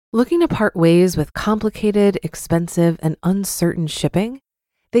Looking to part ways with complicated, expensive, and uncertain shipping?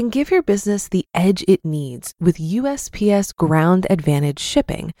 Then give your business the edge it needs with USPS Ground Advantage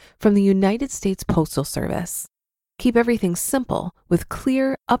shipping from the United States Postal Service. Keep everything simple with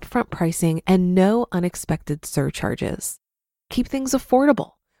clear, upfront pricing and no unexpected surcharges. Keep things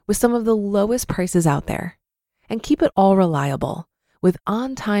affordable with some of the lowest prices out there. And keep it all reliable with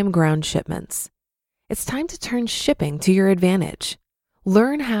on-time ground shipments. It's time to turn shipping to your advantage.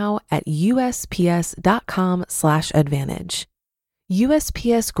 Learn how at USPS.com/advantage.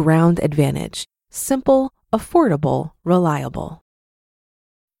 USPS Ground Advantage. Simple, affordable, reliable.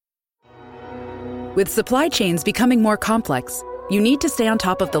 With supply chains becoming more complex, you need to stay on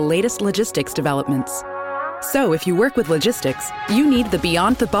top of the latest logistics developments. So if you work with logistics, you need the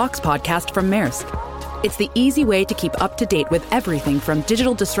Beyond the Box podcast from Maersk. It's the easy way to keep up to date with everything from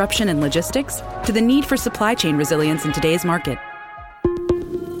digital disruption in logistics to the need for supply chain resilience in today's market.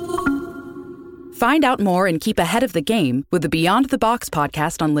 Find out more and keep ahead of the game with the Beyond the Box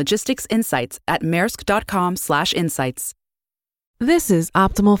podcast on logistics insights at maersk.com/insights. This is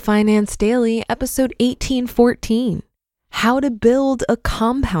Optimal Finance Daily, episode 1814, How to Build a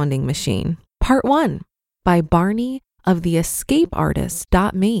Compounding Machine, Part 1, by Barney of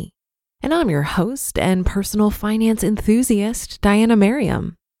theescapeartist.me. And I'm your host and personal finance enthusiast, Diana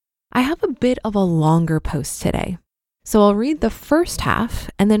Merriam. I have a bit of a longer post today, so I'll read the first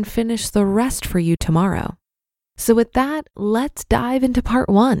half and then finish the rest for you tomorrow. So with that, let's dive into part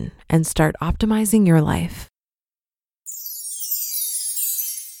 1 and start optimizing your life.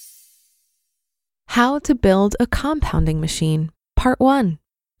 How to Build a Compounding Machine, Part 1,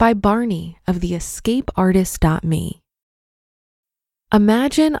 by Barney of theescapeartist.me.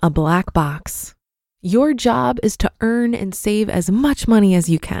 Imagine a black box. Your job is to earn and save as much money as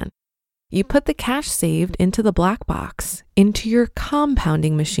you can. You put the cash saved into the black box, into your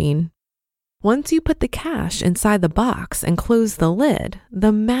compounding machine. Once you put the cash inside the box and close the lid,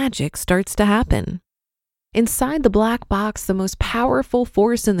 the magic starts to happen. Inside the black box, the most powerful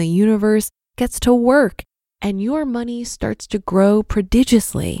force in the universe gets to work, and your money starts to grow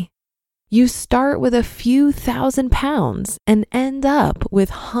prodigiously. You start with a few £1,000s and end up with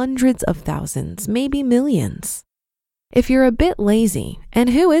hundreds of thousands, maybe millions. If you're a bit lazy,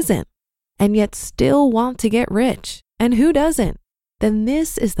 and who isn't, and yet still want to get rich, and who doesn't, then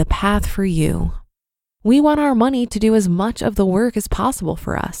this is the path for you. We want our money to do as much of the work as possible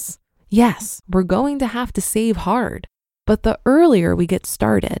for us. Yes, we're going to have to save hard, but the earlier we get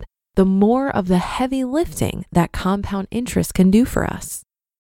started, the more of the heavy lifting that compound interest can do for us.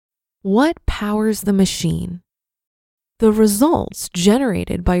 What powers the machine? The results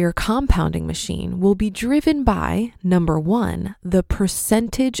generated by your compounding machine will be driven by, number 1, the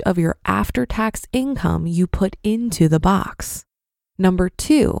percentage of your after-tax income you put into the box. Number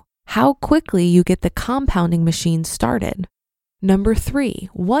 2, how quickly you get the compounding machine started. Number 3,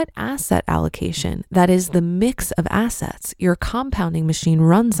 what asset allocation, that is the mix of assets your compounding machine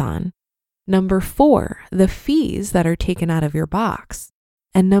runs on. Number 4, the fees that are taken out of your box.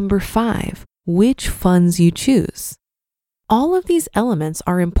 And number 5, which funds you choose. All of these elements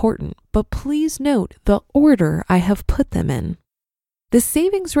are important, but please note the order I have put them in. The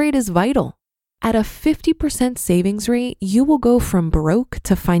savings rate is vital. At a 50% savings rate, you will go from broke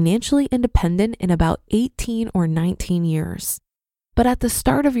to financially independent in about 18 or 19 years. But at the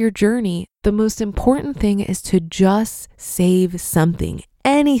start of your journey, the most important thing is to just save something,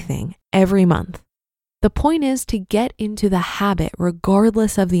 anything, every month. The point is to get into the habit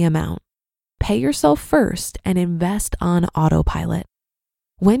regardless of the amount. Pay yourself first and invest on autopilot.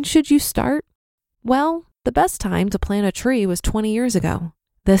 When should you start? Well, the best time to plant a tree was 20 years ago.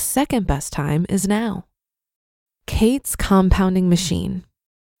 The second best time is now. Kate's compounding machine.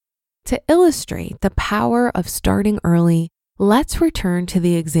 To illustrate the power of starting early, let's return to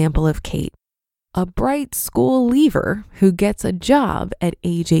the example of Kate, a bright school leaver who gets a job at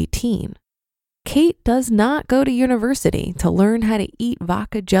age 18. Kate does not go to university to learn how to eat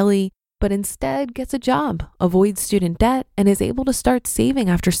vodka jelly, but instead gets a job, avoids student debt, and is able to start saving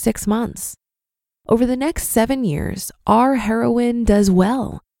after 6 months. Over the next 7 years, our heroine does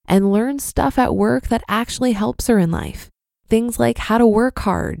well and learns stuff at work that actually helps her in life. Things like how to work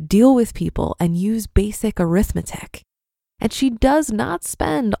hard, deal with people, and use basic arithmetic. And she does not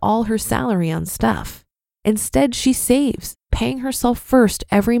spend all her salary on stuff. Instead, she saves, paying herself first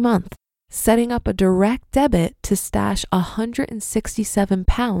every month, setting up a direct debit to stash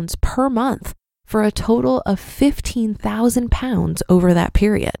 £167 per month for a total of £15,000 over that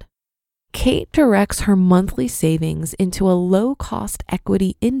period. Kate directs her monthly savings into a low-cost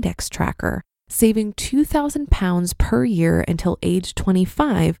equity index tracker saving 2,000 pounds per year until age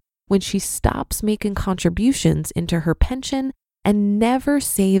 25 when she stops making contributions into her pension and never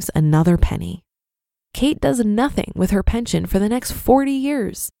saves another penny. Kate does nothing with her pension for the next 40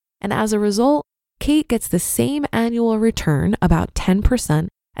 years, and as a result, Kate gets the same annual return, about 10%,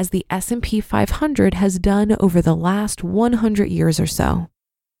 as the S&P 500 has done over the last 100 years or so.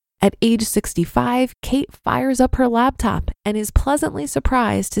 At age 65, Kate fires up her laptop and is pleasantly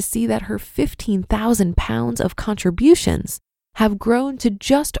surprised to see that her 15,000 pounds of contributions have grown to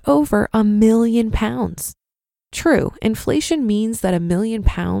just over £1 million. True, inflation means that £1 million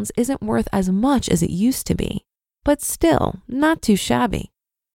isn't worth as much as it used to be, but still not too shabby.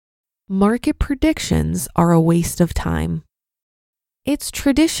 Market predictions are a waste of time. It's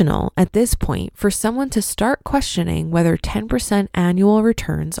traditional at this point for someone to start questioning whether 10% annual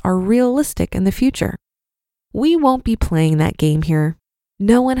returns are realistic in the future. We won't be playing that game here.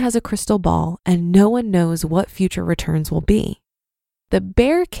 No one has a crystal ball and no one knows what future returns will be. The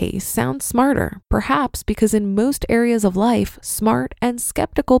bear case sounds smarter, perhaps because in most areas of life, smart and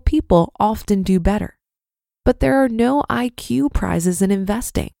skeptical people often do better. But there are no IQ prizes in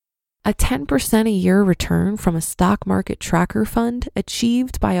investing. A 10% a year return from a stock market tracker fund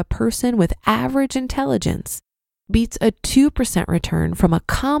achieved by a person with average intelligence beats a 2% return from a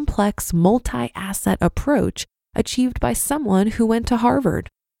complex multi-asset approach achieved by someone who went to Harvard.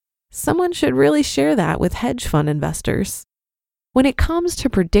 Someone should really share that with hedge fund investors. When it comes to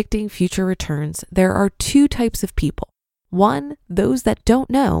predicting future returns, there are two types of people. One, those that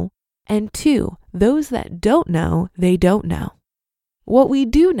don't know, and two, those that don't know they don't know. What we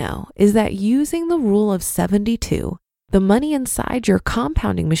do know is that using the rule of 72, the money inside your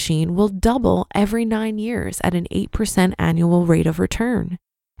compounding machine will double every 9 years at an 8% annual rate of return.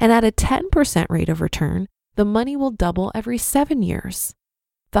 And at a 10% rate of return, the money will double every 7 years.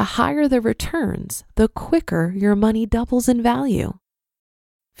 The higher the returns, the quicker your money doubles in value.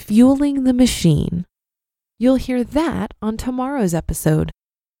 Fueling the machine. You'll hear that on tomorrow's episode.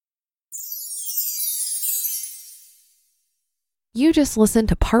 You just listened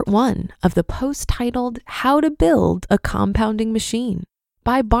to part 1 of the post titled How to Build a Compounding Machine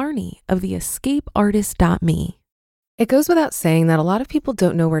by Barney of the escapeartist.me. It goes without saying that a lot of people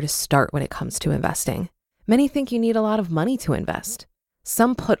don't know where to start when it comes to investing. Many think you need a lot of money to invest.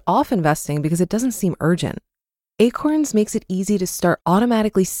 Some put off investing because it doesn't seem urgent. Acorns makes it easy to start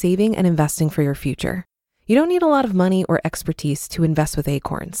automatically saving and investing for your future. You don't need a lot of money or expertise to invest with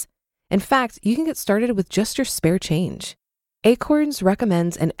Acorns. In fact, you can get started with just your spare change. Acorns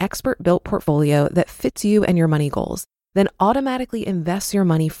recommends an expert-built portfolio that fits you and your money goals, then automatically invests your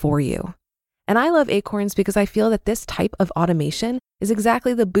money for you. And I love Acorns because I feel that this type of automation is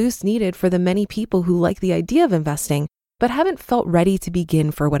exactly the boost needed for the many people who like the idea of investing, but haven't felt ready to begin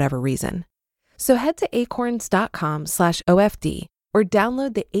for whatever reason. So head to acorns.com/OFD or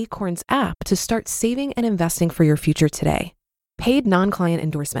download the Acorns app to start saving and investing for your future today. Paid non-client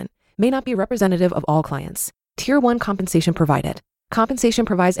endorsement. May not be representative of all clients. Tier 1 compensation provided. Compensation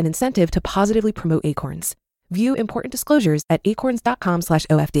provides an incentive to positively promote Acorns. View important disclosures at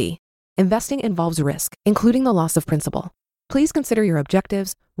acorns.com/OFD. Investing involves risk, including the loss of principal. Please consider your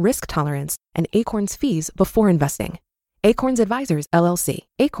objectives, risk tolerance, and Acorns fees before investing. Acorns Advisors, LLC.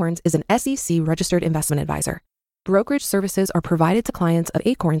 Acorns is an SEC-registered investment advisor. Brokerage services are provided to clients of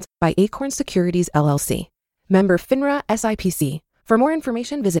Acorns by Acorns Securities, LLC. Member FINRA SIPC. For more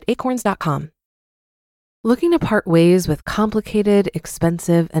information, visit acorns.com. Looking to part ways with complicated,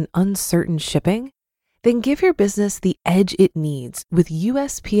 expensive, and uncertain shipping? Then give your business the edge it needs with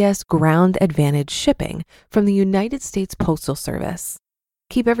USPS Ground Advantage shipping from the United States Postal Service.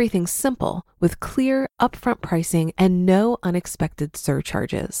 Keep everything simple with clear, upfront pricing and no unexpected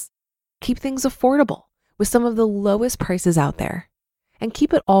surcharges. Keep things affordable with some of the lowest prices out there. And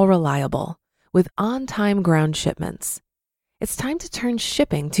keep it all reliable with on-time ground shipments. It's time to turn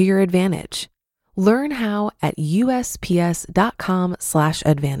shipping to your advantage. Learn how at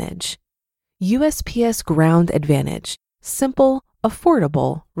USPS.com/advantage. USPS Ground Advantage. Simple,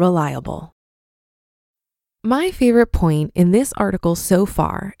 affordable, reliable. My favorite point in this article so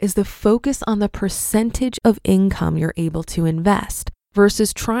far is the focus on the percentage of income you're able to invest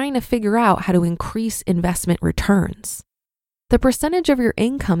versus trying to figure out how to increase investment returns. The percentage of your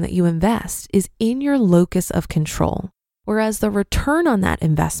income that you invest is in your locus of control, whereas the return on that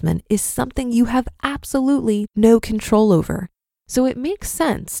investment is something you have absolutely no control over. So it makes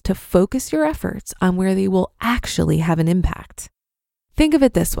sense to focus your efforts on where they will actually have an impact. Think of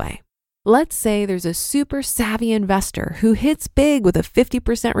it this way. Let's say there's a super savvy investor who hits big with a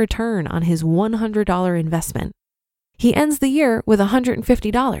 50% return on his $100 investment. He ends the year with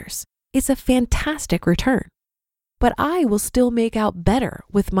 $150. It's a fantastic return. But I will still make out better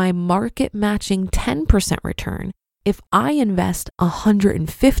with my market matching 10% return if I invest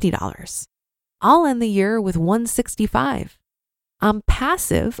 $150. I'll end the year with $165. I'm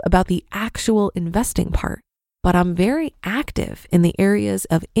passive about the actual investing part, but I'm very active in the areas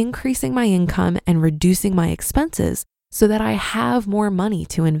of increasing my income and reducing my expenses so that I have more money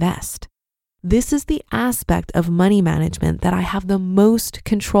to invest. This is the aspect of money management that I have the most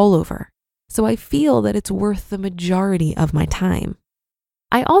control over, so I feel that it's worth the majority of my time.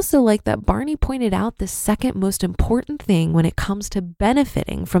 I also like that Barney pointed out the second most important thing when it comes to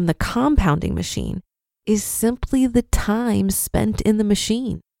benefiting from the compounding machine is simply the time spent in the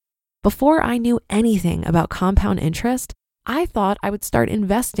machine. Before I knew anything about compound interest, I thought I would start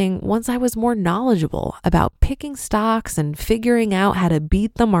investing once I was more knowledgeable about picking stocks and figuring out how to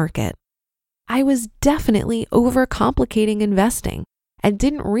beat the market. I was definitely overcomplicating investing and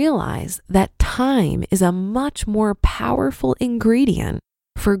didn't realize that time is a much more powerful ingredient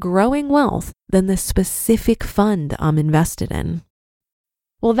for growing wealth than the specific fund I'm invested in.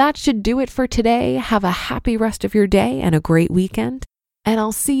 Well, that should do it for today. Have a happy rest of your day and a great weekend. And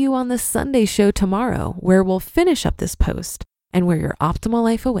I'll see you on the Sunday show tomorrow, where we'll finish up this post and where your optimal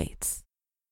life awaits.